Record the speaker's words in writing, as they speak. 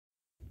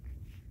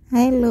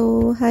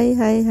Hello,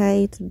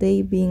 hi.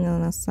 Today being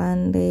on a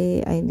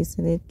Sunday, I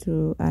decided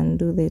to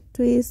undo the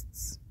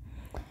twists.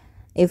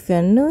 If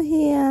you're new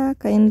here,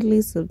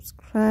 kindly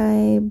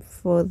subscribe.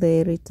 For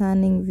the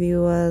returning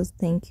viewers,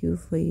 thank you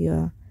for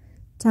your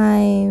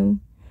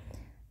time.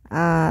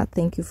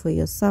 Thank you for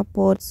your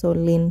support. So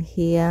Lynn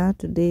here.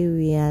 Today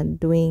we are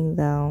undoing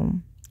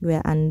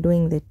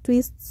the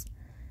twists.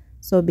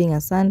 So being a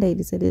Sunday, I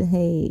decided,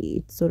 hey,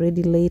 it's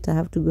already late. I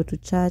have to go to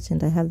church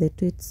and I have the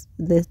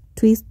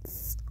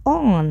twists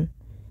on.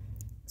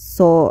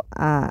 So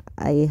I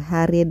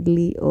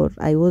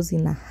was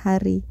in a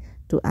hurry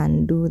to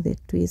undo the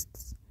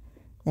twists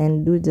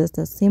and do just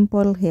a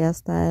simple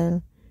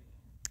hairstyle.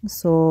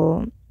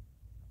 So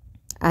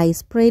I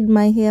sprayed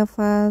my hair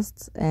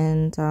first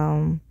and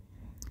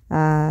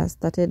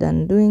started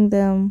undoing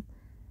them.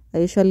 I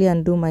usually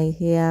undo my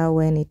hair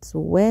when it's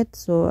wet,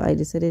 so I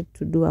decided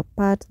to do a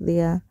part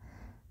there.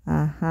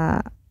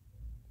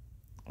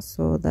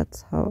 So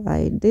that's how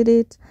I did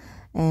it.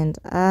 And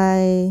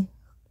I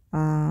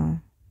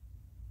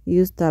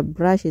used a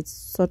brush. It's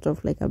sort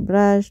of like a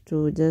brush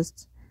to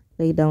just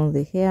lay down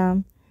the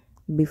hair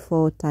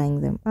before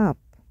tying them up.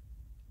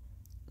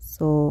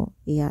 So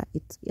yeah,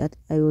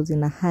 I was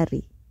in a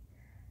hurry.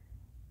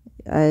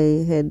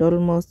 I had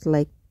almost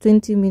like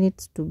 20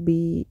 minutes to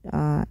be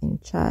in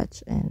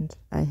church and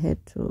I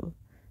had to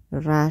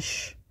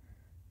rush.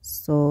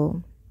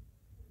 So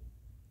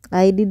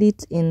I did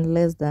it in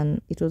less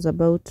than, it was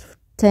about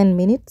 10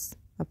 minutes,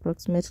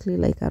 approximately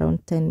like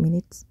around 10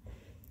 minutes.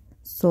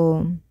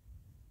 So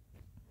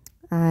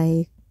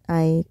I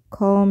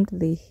combed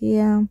the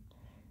hair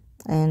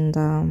and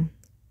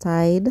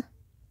tied.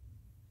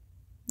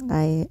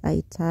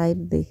 I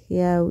tied the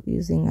hair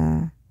using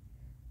a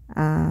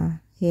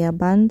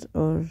hairband,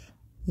 or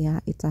yeah,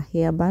 it's a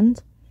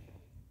hairband.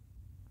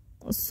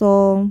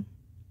 So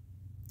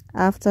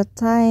after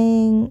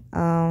tying,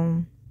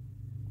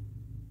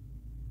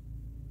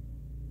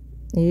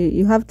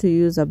 you have to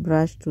use a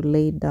brush to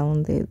lay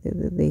down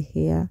the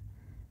hair.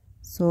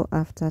 So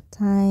after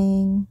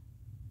tying,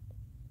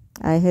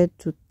 I had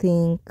to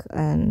think,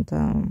 and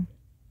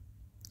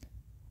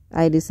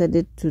I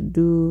decided to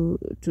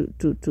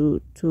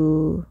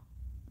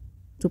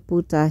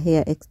put a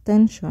hair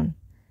extension,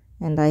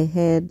 and I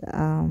had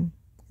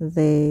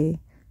the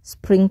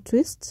spring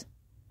twist,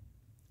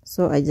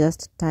 so I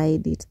just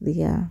tied it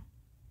there.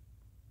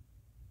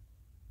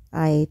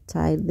 I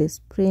tied the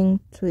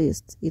spring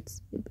twist.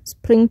 It's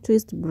spring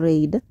twist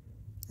braid.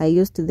 I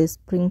used the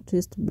spring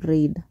twist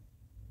braid,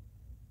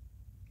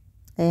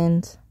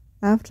 and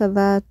after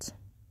that,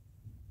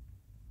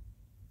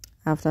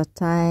 after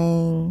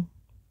tying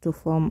to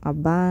form a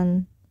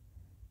bun,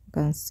 you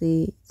can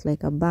see it's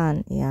like a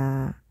bun,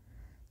 yeah.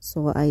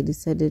 So I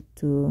decided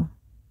to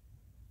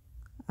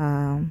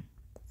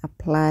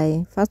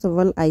apply. First of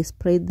all, I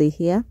sprayed the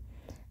hair,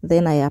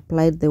 then I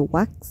applied the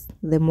wax,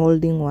 the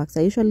molding wax.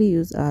 I usually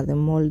use the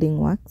molding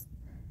wax.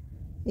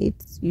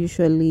 It's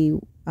usually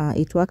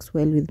it works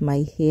well with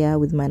my hair,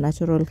 with my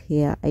natural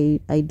hair.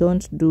 I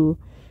don't do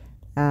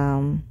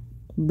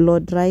blow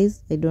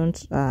dries. I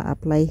don't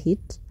apply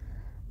heat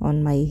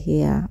on my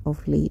hair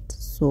of late.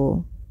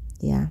 So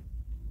yeah,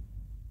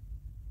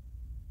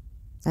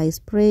 I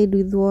sprayed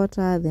with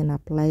water, then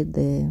applied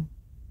the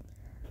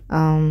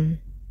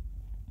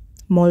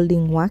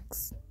molding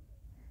wax.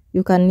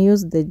 You can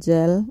use the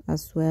gel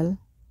as well,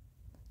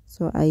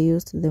 so I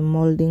used the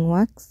molding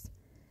wax.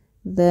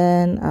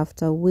 Then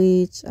after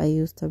which I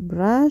used a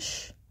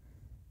brush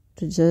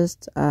to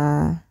just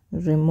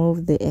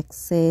remove the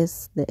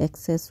excess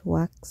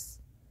wax.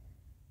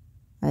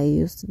 I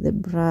used the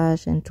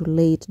brush and to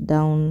lay it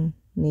down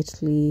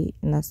neatly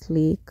in a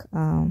sleek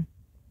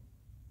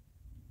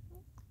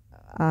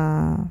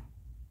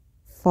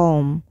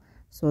form.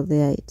 So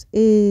there it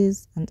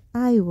is, and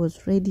I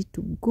was ready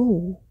to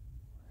go.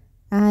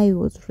 I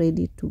was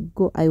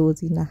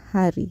in a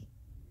hurry.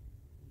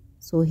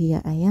 So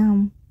here I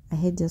am. I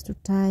had just to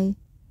tie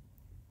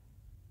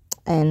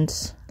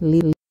and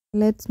leave.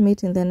 Let's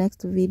meet in the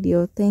next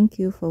video. Thank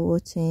you for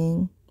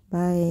watching.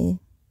 Bye.